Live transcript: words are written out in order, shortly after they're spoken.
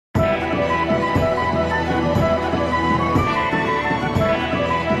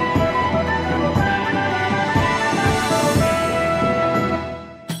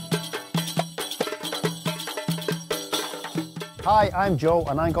Hi, I'm Joe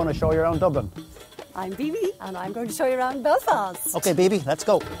and I'm going to show you around Dublin. I'm Bibi and I'm going to show you around Belfast. Okay, Bibi, let's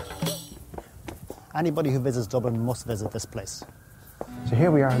go. Anybody who visits Dublin must visit this place. So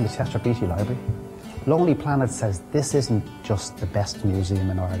here we are in the Chester Beatty Library. Lonely Planet says this isn't just the best museum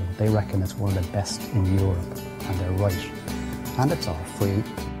in Ireland. They reckon it's one of the best in Europe, and they're right. And it's all free.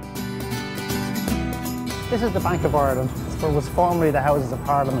 This is the Bank of Ireland. It was formerly the Houses of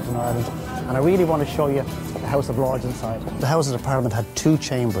Parliament in Ireland, and I really want to show you the House of Lords inside. The Houses of Parliament had two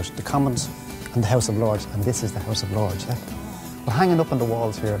chambers, the Commons and the House of Lords, and this is the House of Lords. Yeah? Well, hanging up on the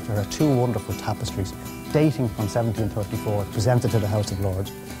walls here, there are two wonderful tapestries dating from 1734, presented to the House of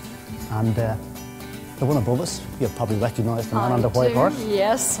Lords. And the one above us, you'll probably recognise the man on the white horse.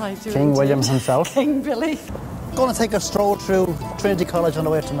 Yes, I do. King William himself. King Billy. Going to take a stroll through Trinity College on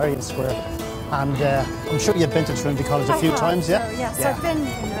the way to Merrion Square. And I'm sure you've been to Trinity College a few times, yeah? So, yes, yeah. I've been.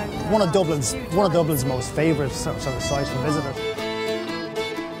 One of Dublin's most favourite sort of sites for visitors.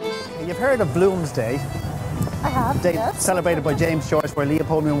 You've heard of Bloomsday. I have, Day yes. Celebrated by James Joyce, where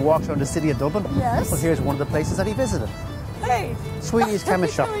Leopold walks around the city of Dublin. Yes. Well, here's one of the places that he visited. Hey. Swenys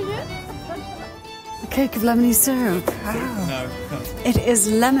chemist shop. A cake of lemony syrup. Wow. No. It is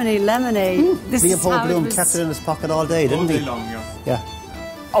lemony. This Leopold Bloom kept it in his pocket all day, didn't he? All day long, yeah. Yeah.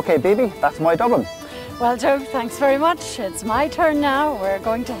 Okay, Bibi, that's my Dublin. Well, Joe, thanks very much. It's my turn now. We're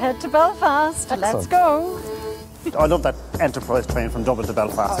going to head to Belfast. Excellent. Let's go. I love that Enterprise train from Dublin to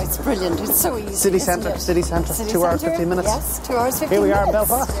Belfast. Oh, it's brilliant. It's so easy. City centre, 2 hours, 15 minutes. Yes, 2 hours, 15 minutes. Here we are in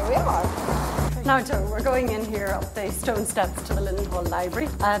Belfast. Here we are. Now, Joe, we're going in here up the stone steps to the Linen Hall Library.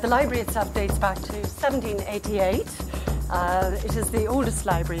 The library itself dates back to 1788. It is the oldest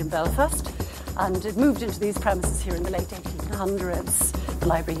library in Belfast, and it moved into these premises here in the late 1800s. The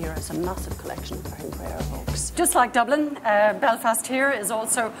library here has a massive collection of very rare books. Just like Dublin, Belfast here is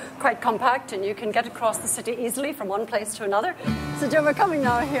also quite compact, and you can get across the city easily from one place to another. So, Joe, we're coming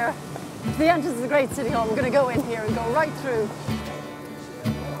now here to the entrance of the Great City Hall. We're going to go in here and go right through.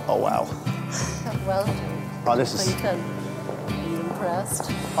 Oh, wow. Well, oh, this is... Are you impressed?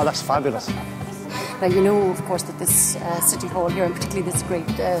 Oh, that's fabulous. Now, you know, of course, that this City Hall here, and particularly this great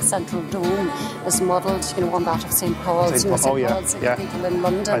central dome, is modelled, on that of St. Paul's. St. Paul's Cathedral in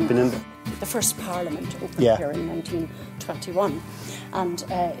London. I've been in there. The first Parliament opened here in 1921, and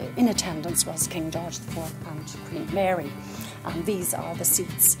in attendance was King George IV and Queen Mary. And these are the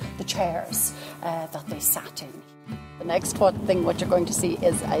seats, the chairs that they sat in. The next thing what you're going to see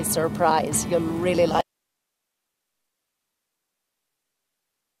is a surprise. You'll really like.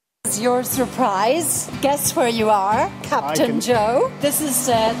 Your surprise. Guess where you are, Captain Joe. This is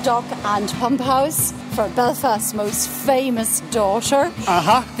Dock and Pump House for Belfast's most famous daughter,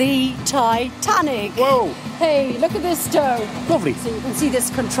 the Titanic. Whoa! Hey, look at this, Joe. Lovely. So you can see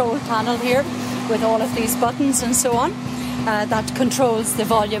this control panel here with all of these buttons and so on. That controls the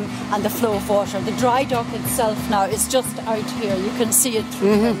volume and the flow of water. The dry dock itself now is just out here. You can see it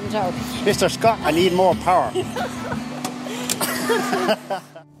through the window. Mr. Scott, I need more power.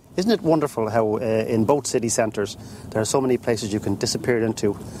 Isn't it wonderful how in both city centres there are so many places you can disappear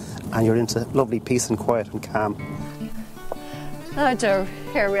into, and you're into lovely peace and quiet and calm. Now, Joe,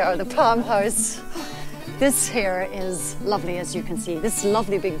 here we are, the Palm House. This here is lovely, as you can see, this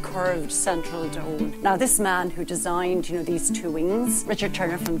lovely big curved central dome. Now, this man who designed, these two wings, Richard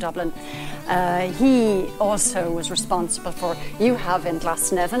Turner from Dublin, he also was responsible for, you have in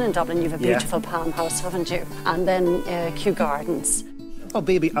Glasnevin in Dublin, you have a beautiful Palm House, haven't you? And then Kew Gardens. Oh,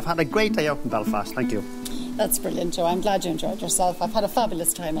 Bibi, I've had a great day out in Belfast, thank you. That's brilliant, Joe. I'm glad you enjoyed yourself. I've had a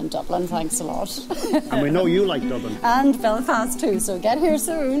fabulous time in Dublin, thanks a lot. And we know you like Dublin. And Belfast too, so get here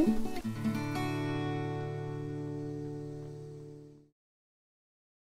soon.